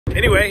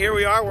Anyway, here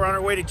we are. We're on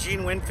our way to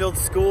Gene Windfield's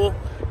school.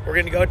 We're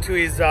going to go to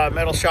his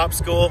metal shop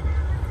school,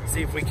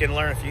 see if we can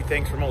learn a few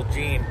things from old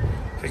Gene.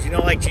 Because you know,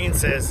 like Gene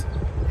says,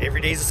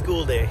 every day's a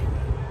school day.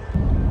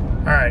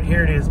 All right,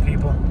 here it is,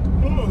 people.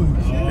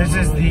 This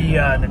is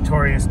the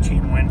notorious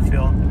Gene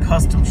Windfield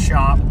custom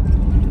shop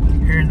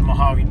here in the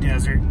Mojave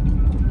Desert.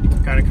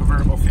 Got a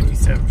convertible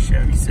 57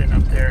 Chevy sitting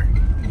up there.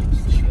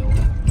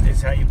 This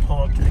is how you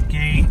pull up to the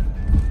gate.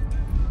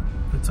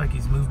 Looks like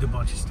he's moved a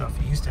bunch of stuff.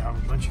 He used to have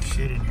a bunch of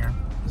shit in here.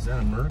 Is that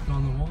a Merc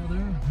on the wall there?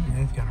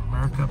 Yeah, he's got a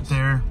Merc up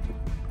there.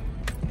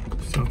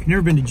 So if you've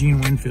never been to Gene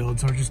Windfield,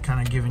 so we're just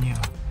kind of giving you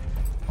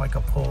like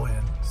a pull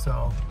in.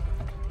 So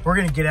we're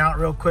gonna get out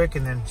real quick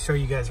and then show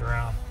you guys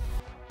around.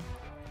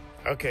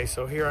 Okay,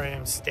 so here I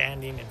am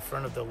standing in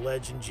front of the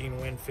legend Gene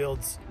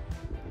Windfield's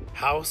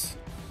house.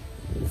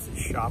 It's the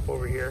shop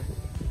over here.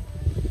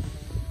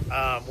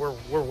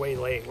 We're way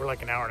late. We're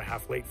like an hour and a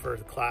half late for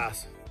the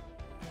class.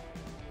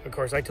 Of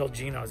course, I told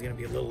Gene I was gonna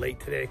be a little late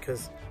today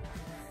because,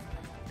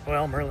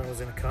 well, Merlin was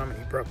gonna come and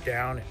he broke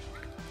down and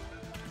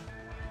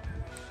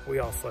we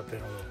all slept in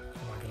a little,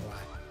 I'm not gonna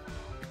lie.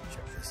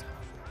 Check this out.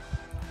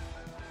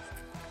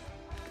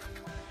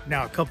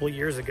 Now, a couple of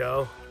years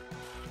ago,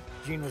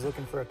 Gene was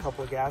looking for a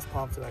couple of gas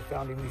pumps and I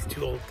found him these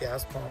 2 old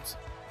gas pumps.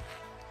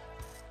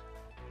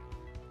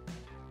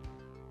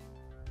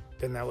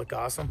 Didn't that look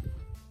awesome?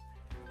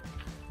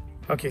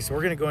 Okay, so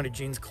we're gonna go into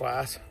Gene's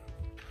class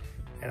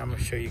and I'm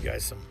gonna show you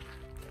guys some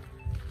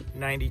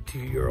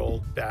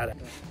 92-year-old badass.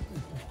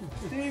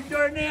 Steve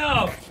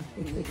Darnell!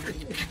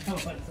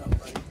 What's up,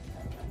 buddy?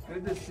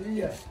 Good to see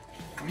you.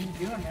 What are you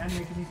doing, man?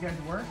 Making these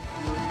guys work?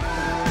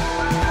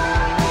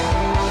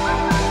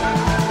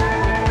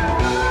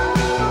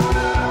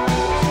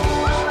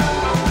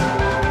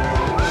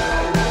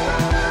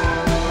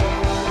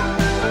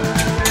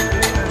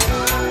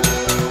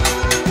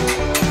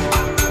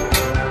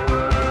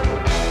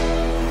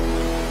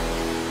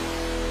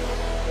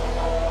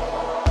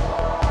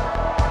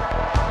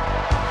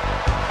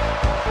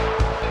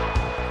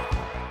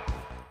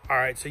 All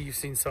right, so you've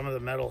seen some of the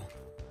metal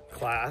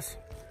class.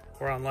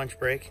 We're on lunch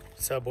break,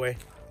 Subway.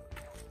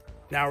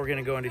 Now we're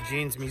gonna go into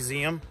Gene's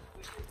museum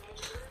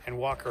and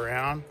walk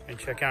around and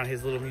check out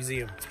his little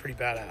museum. It's pretty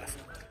badass.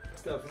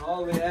 Stuff and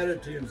all the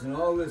additives and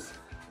all this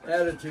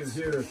additives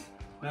here.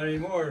 Not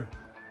anymore.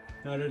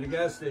 Not at the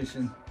gas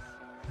station.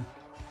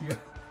 You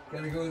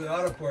gotta go to the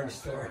auto parts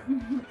store.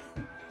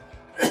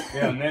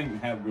 Yeah, and then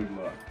have good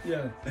luck.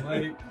 Yeah,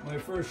 my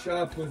first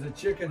shop was a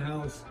chicken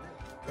house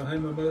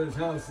behind my mother's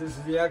house. This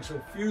is the actual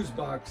fuse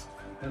box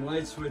and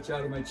light switch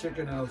out of my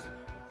chicken house,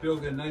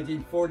 built in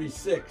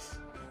 1946.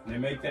 They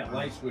make that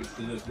light switch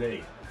to this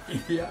day.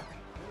 Yeah.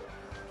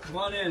 Come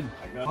on in.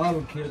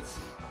 Model kits.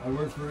 I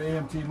worked for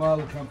AMT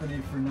Model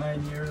Company for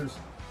 9 years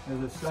as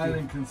a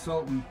styling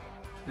consultant.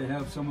 They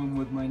have someone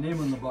with my name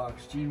on the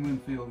box, Gene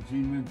Windfield,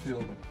 Gene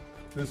Windfield.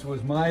 This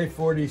was my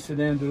 40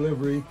 sedan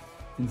delivery.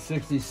 In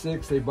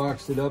 '66, they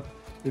boxed it up.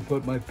 They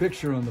put my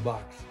picture on the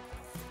box.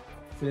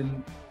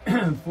 Then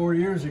 4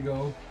 years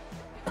ago,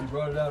 we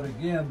brought it out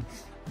again.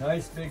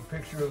 Nice big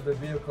picture of the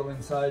vehicle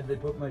inside. They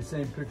put my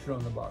same picture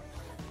on the box.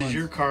 Is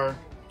your car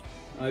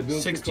I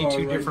built 62 the car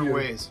right different here.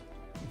 ways?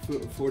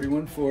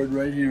 41 Ford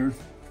right here,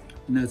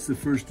 and that's the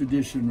first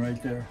edition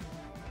right there.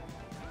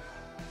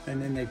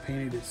 And then they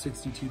painted it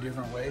 62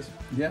 different ways?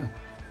 Yeah,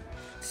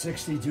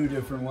 62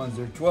 different ones.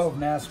 There are 12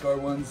 NASCAR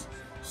ones,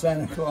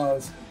 Santa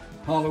Claus,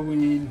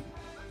 Halloween,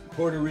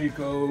 Puerto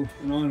Rico,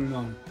 and on and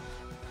on.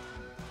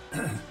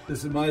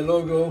 This is my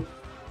logo.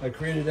 I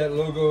created that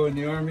logo in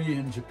the Army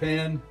in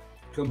Japan.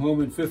 Come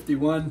home in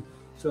 '51,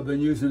 so I've been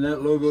using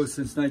that logo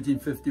since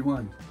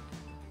 1951.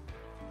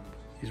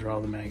 These are all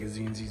the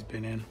magazines he's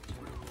been in.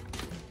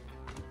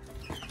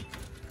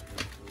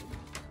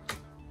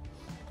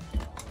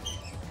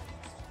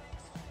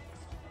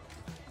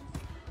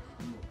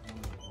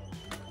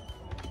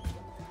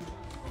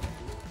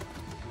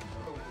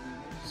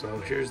 So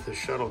here's the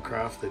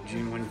Shuttlecraft that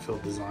Gene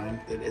Windfield designed.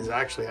 It is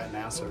actually at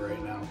NASA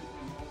right now.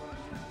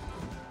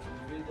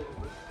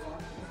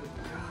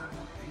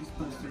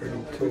 Pretty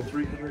cool.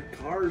 300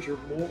 cars or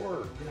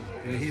more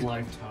in his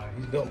lifetime.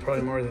 He's built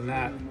probably more than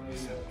that.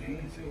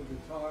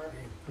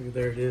 Look,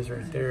 there it is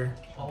right there.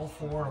 All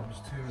forums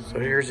too. So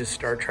here's his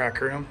Star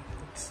Trek room.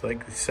 It's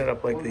like set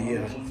up like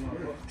the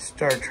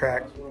Star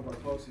Trek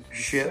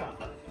ship.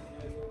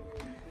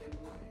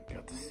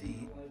 Got the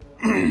seat.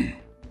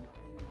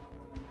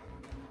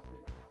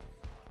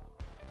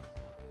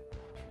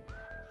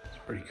 It's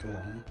pretty cool,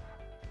 huh?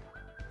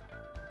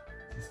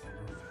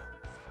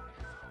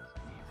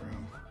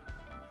 Room.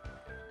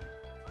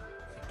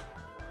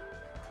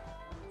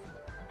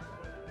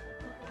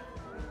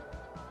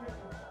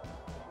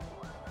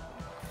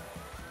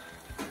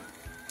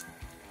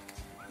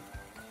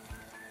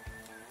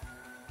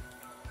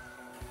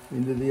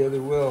 Into the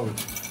other world,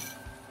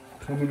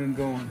 coming and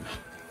going.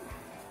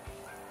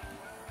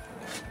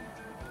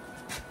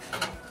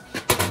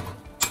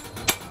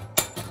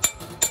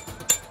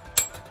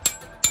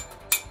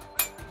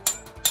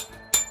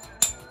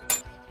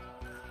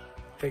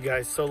 Hey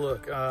guys, so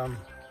look,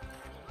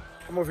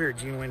 I'm over here at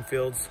Gene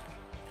Windfield's,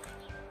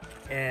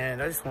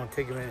 and I just want to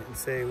take a minute and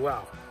say,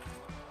 wow,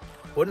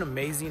 what an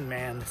amazing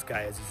man this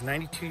guy is. He's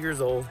 92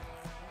 years old.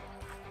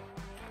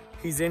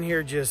 He's in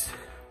here just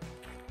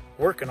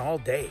working all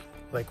day.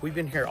 Like, we've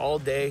been here all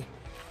day.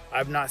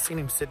 I've not seen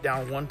him sit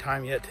down one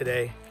time yet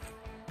today.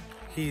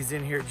 He's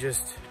in here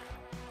just,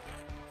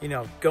 you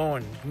know,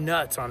 going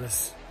nuts on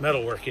this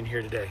metal work in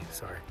here today.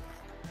 Sorry.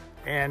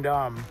 And,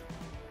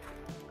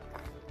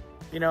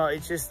 you know,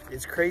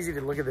 it's crazy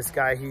to look at this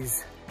guy.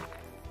 He's,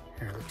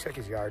 here, let's check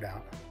his yard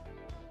out.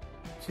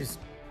 Just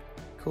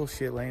cool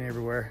shit laying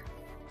everywhere.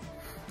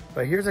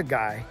 But here's a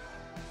guy,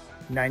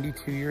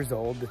 92 years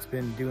old, that's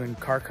been doing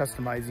car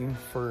customizing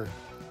for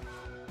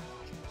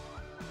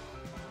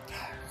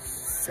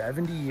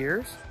 70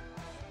 years,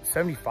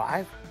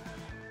 75.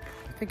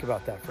 Think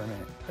about that for a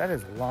minute. That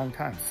is a long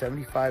time.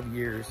 75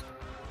 years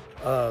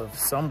of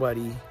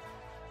somebody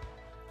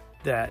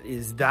that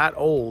is that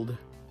old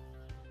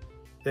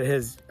that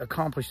has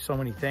accomplished so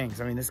many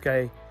things. I mean, this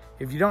guy,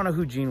 if you don't know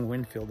who Gene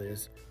Windfield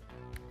is,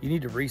 you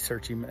need to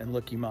research him and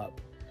look him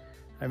up.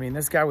 I mean,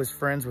 this guy was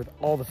friends with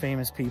all the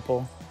famous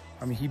people.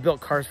 I mean, he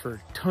built cars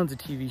for tons of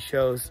TV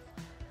shows.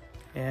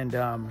 And,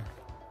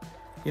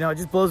 you know, it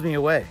just blows me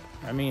away.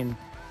 I mean,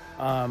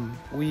 I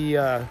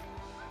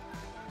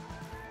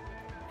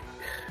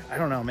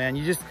don't know, man.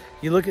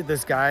 You look at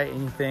this guy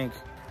and you think,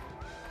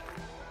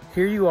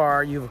 here you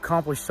are, you've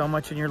accomplished so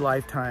much in your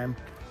lifetime,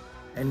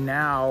 and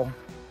now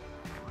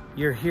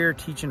you're here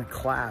teaching a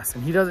class.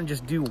 And he doesn't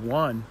just do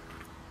one.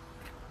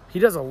 He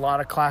does a lot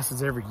of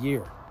classes every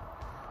year.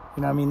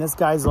 You know, I mean, this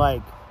guy's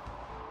like,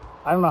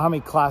 I don't know how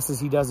many classes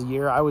he does a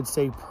year. I would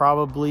say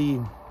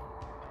probably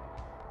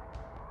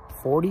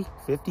 40,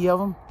 50 of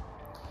them.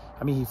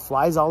 I mean, he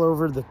flies all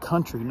over the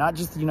country, not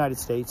just the United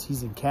States.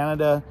 He's in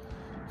Canada,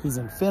 he's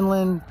in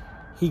Finland.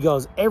 He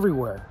goes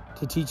everywhere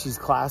to teach his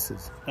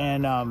classes.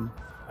 And I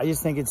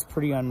just think it's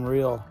pretty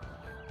unreal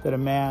that a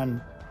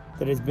man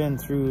that has been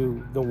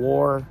through the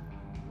war,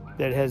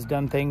 that has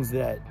done things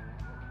that,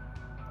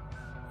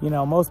 you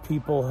know, most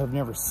people have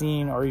never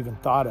seen or even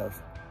thought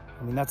of.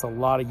 I mean, that's a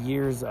lot of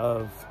years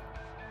of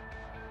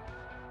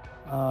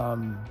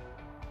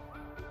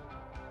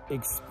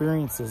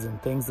experiences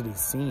and things that he's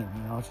seen.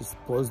 You know, it just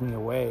blows me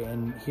away.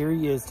 And here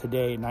he is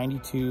today,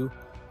 92.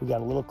 We got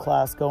a little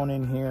class going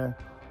in here,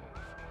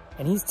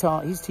 and he's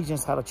teaching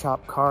us how to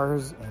chop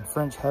cars and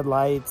French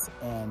headlights,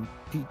 and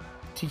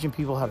teaching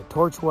people how to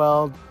torch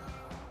weld.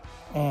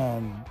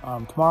 And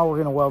tomorrow we're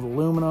gonna weld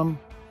aluminum.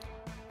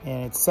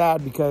 And it's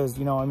sad because,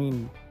 you know, I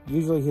mean,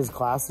 usually his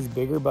class is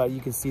bigger, but you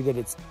can see that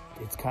it's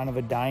kind of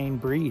a dying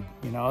breed.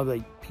 You know,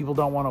 like, people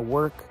don't want to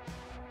work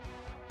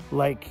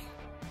like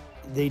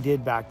they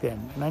did back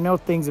then. And I know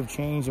things have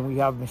changed and we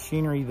have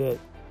machinery that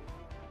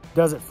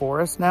does it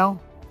for us now.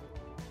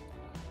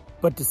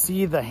 But to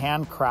see the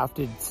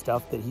handcrafted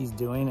stuff that he's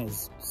doing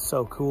is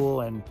so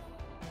cool. And,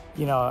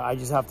 you know, I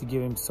just have to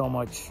give him so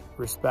much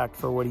respect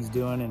for what he's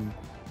doing. And,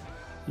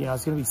 you know,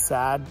 it's going to be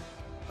sad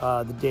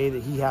the day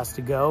that he has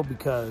to go,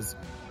 because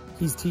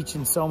he's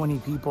teaching so many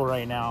people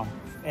right now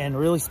and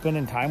really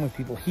spending time with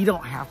people. He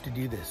don't have to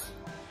do this.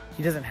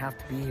 He doesn't have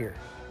to be here.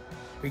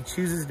 But he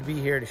chooses to be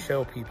here to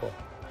show people.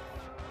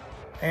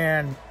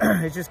 And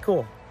it's just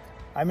cool.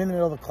 I'm in the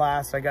middle of the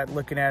class. I got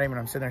looking at him and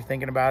I'm sitting there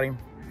thinking about him.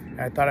 And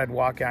I thought I'd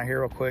walk out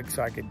here real quick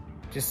so I could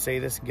just say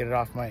this and get it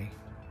off my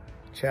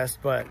chest.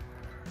 But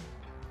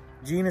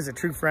Gene is a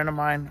true friend of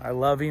mine. I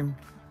love him.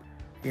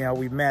 You know,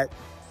 we met,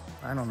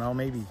 I don't know,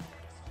 maybe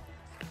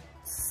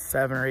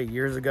 7 or 8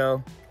 years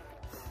ago.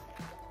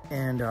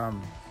 And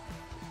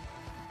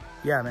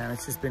yeah, man,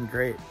 it's just been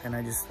great. And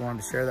I just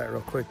wanted to share that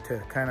real quick to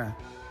kind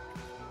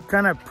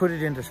of put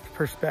it into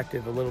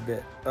perspective a little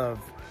bit of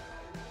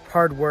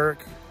hard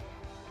work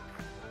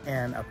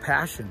and a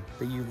passion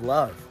that you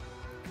love.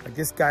 Like,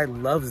 this guy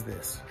loves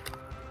this,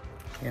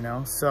 you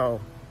know?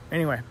 So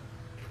anyway.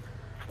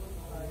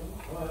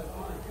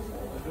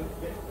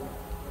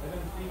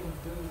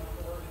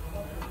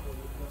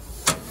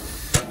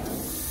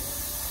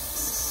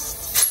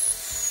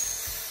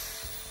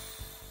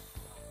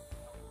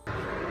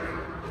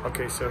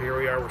 Okay, so here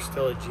we are. We're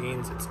still at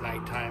Gene's. It's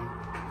nighttime.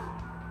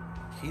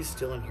 He's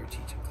still in here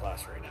teaching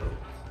class right now.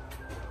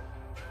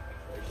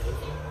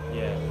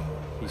 Yeah,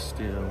 he's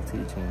still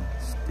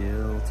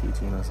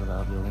teaching us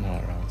about building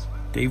hot rods.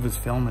 Dave was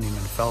filming him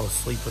and fell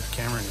asleep with the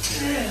camera in his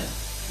hand.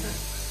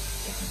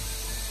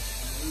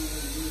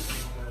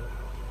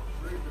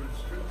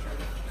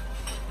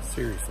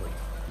 Seriously.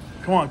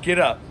 Come on, get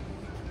up.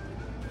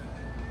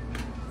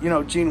 You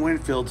know, Gene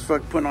Windfield's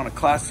putting on a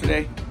class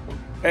today.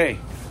 Hey,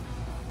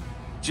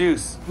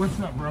 Juice. What's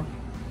up, bro?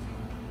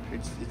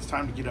 It's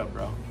time to get up,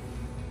 bro.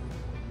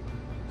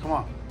 Come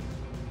on.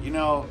 You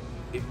know,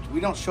 if we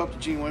don't show up to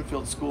Gene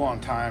Windfield school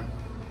on time,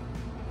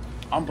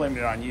 I'm blaming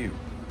it on you.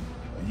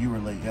 You were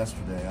late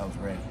yesterday. I was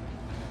ready.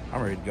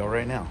 I'm ready to go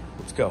right now.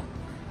 Let's go.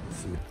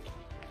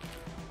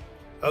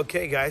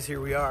 Okay, guys,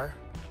 here we are.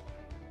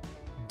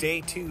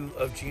 Day 2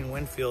 of Gene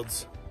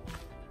Windfield's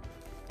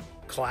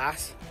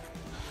class.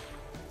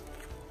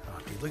 Oh,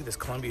 dude, look at this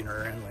Colombian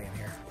we're in laying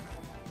here.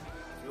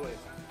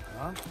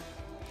 Huh?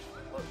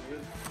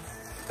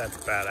 That's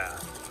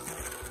badass.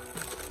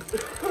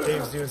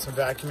 Dave's doing some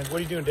vacuuming. What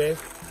are you doing, Dave?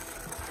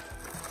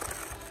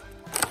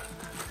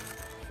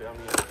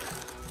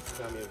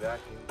 Found me a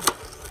vacuum.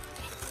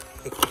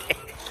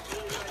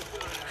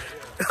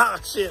 Oh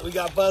shit, we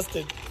got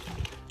busted.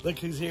 Look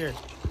who's here.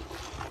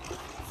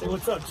 Say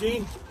what's up,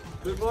 Gene?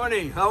 Good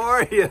morning. How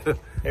are you?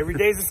 Every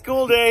day's a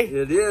school day.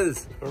 It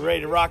is. We're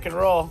ready to rock and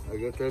roll. I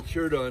got that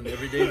shirt on.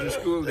 Every day's a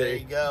school There day.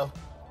 you go.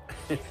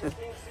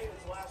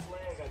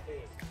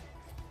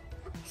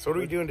 So what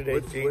are we doing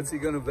today, Gene? What's he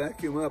going to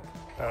vacuum up?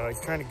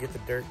 He's trying to get the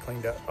dirt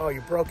cleaned up. Oh,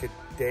 you broke it,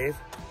 Dave.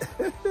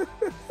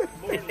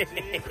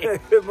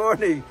 Good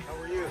morning. How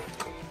are you?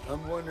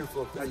 I'm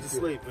wonderful. How'd you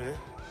sleep, man?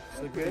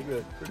 Sleep pretty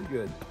good. Pretty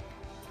good.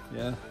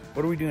 Yeah.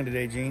 What are we doing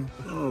today, Gene?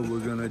 Oh, we're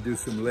going to do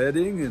some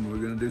leading and we're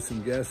going to do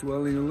some gas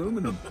welding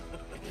aluminum.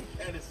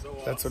 That is so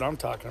awesome. That's what I'm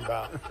talking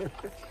about. Look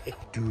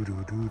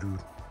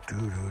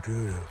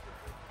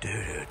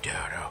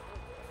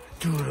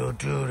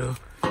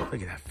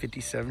at that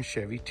 57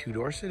 Chevy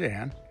 2-door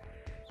sedan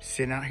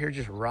sitting out here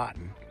just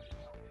rotten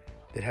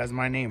that has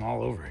my name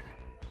all over it.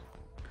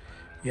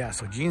 Yeah,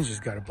 so Gene's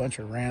just got a bunch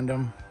of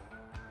random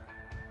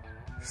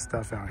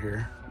stuff out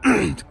here.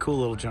 It's a cool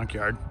little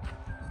junkyard.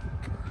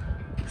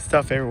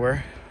 Stuff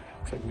everywhere.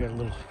 Looks like we got a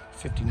little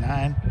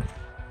 59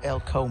 El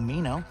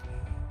Camino.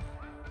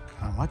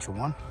 Not much of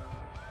one.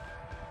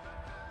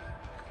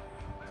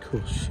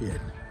 Cool shit.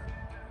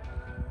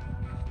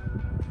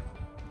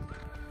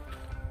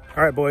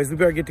 All right, boys, we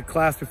better get to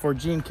class before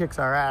Gene kicks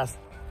our ass.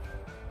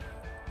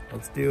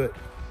 Let's do it.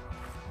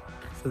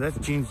 So that's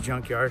Gene's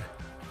junkyard.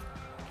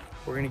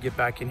 We're gonna get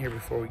back in here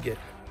before we get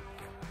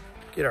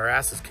our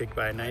asses kicked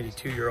by a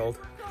 92-year-old.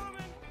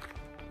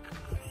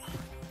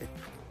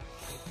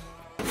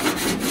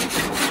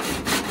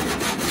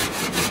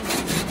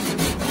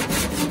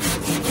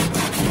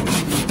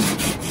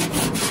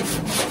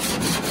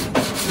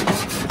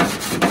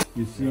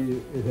 You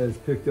see, it has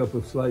picked up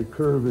a slight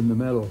curve in the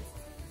metal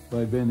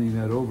by bending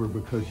that over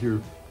because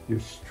you're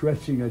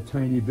stretching a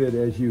tiny bit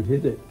as you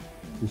hit it.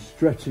 You're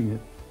stretching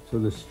it. So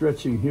the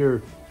stretching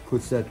here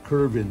puts that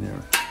curve in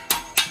there.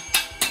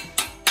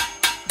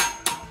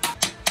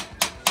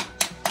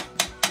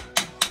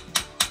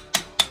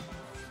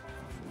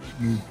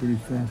 Move pretty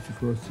fast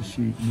across the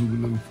sheet.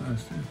 Move a little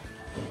faster.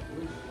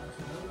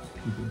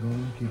 Keep it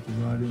going. Keep the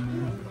rod in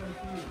there.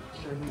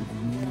 Keep it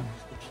going.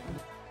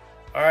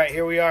 All right,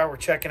 here we are. We're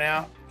checking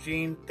out.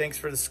 Gene, thanks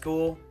for the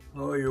school.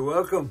 Oh, you're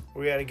welcome.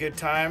 We had a good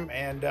time.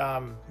 And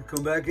You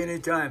come back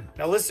anytime.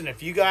 now listen,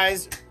 if you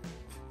guys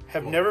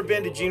have never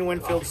been to Gene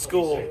Windfield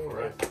School,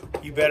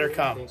 you better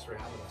come,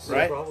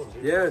 right?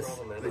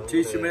 Yes, I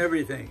teach them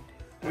everything.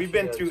 We've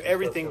been through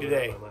everything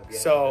today.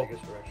 So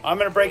I'm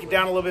gonna break it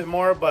down a little bit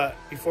more, but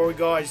before we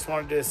go, I just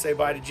wanted to say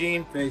bye to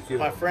Gene. Thank you.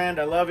 My friend,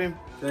 I love him.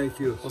 Thank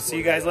you. We'll see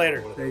you guys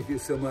later. Thank you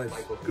so much.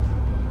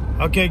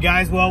 Okay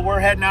guys, well,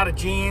 we're heading out of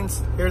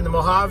Gene's here in the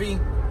Mojave.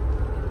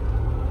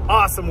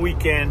 Awesome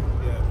weekend.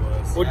 Yeah,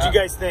 it was. What did you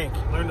guys think?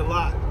 Learned a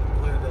lot.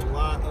 Learned a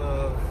lot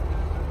of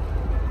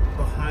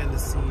behind the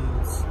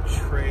scenes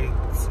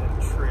tricks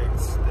and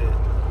tricks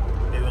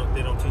that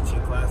they don't teach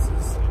in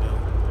classes, you know.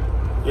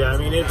 Yeah, I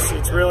mean,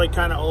 it's really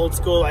kind of old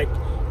school. Like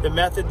the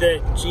method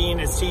that Gene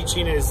is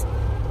teaching is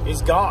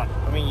gone.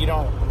 I mean, you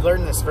don't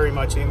learn this very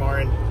much anymore.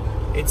 And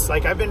it's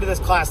like, I've been to this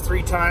class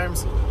 3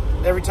 times.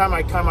 Every time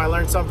I come, I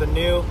learn something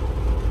new.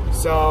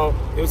 So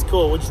it was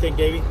cool. What'd you think,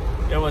 Davey?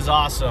 It was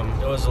awesome.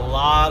 It was a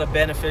lot of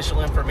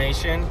beneficial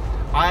information.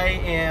 I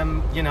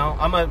am, you know,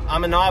 I'm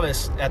a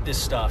novice at this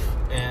stuff,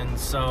 and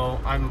so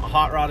I'm a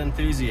hot rod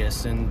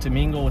enthusiast, and to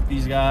mingle with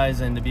these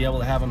guys and to be able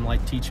to have them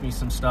like teach me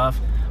some stuff,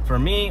 for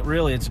me,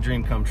 really, it's a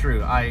dream come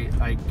true.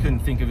 I couldn't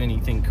think of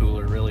anything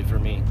cooler, really, for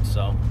me.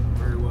 So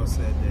Very well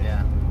said, Dave.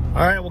 yeah.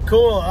 All right, well,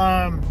 cool.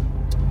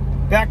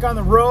 Back on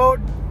the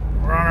road.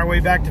 We're on our way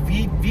back to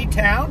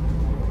V-Town.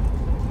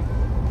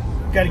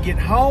 Got to get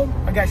home.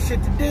 I got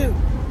shit to do.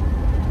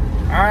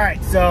 All right,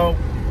 so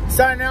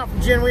signing out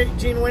from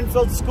Gene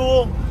Windfield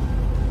School.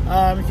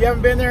 If you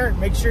haven't been there,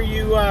 make sure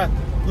you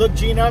look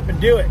Gene up and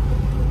do it.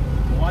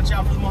 Watch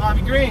out for the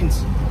Mojave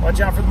Greens. Watch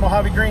out for the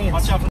Mojave Greens. Watch out for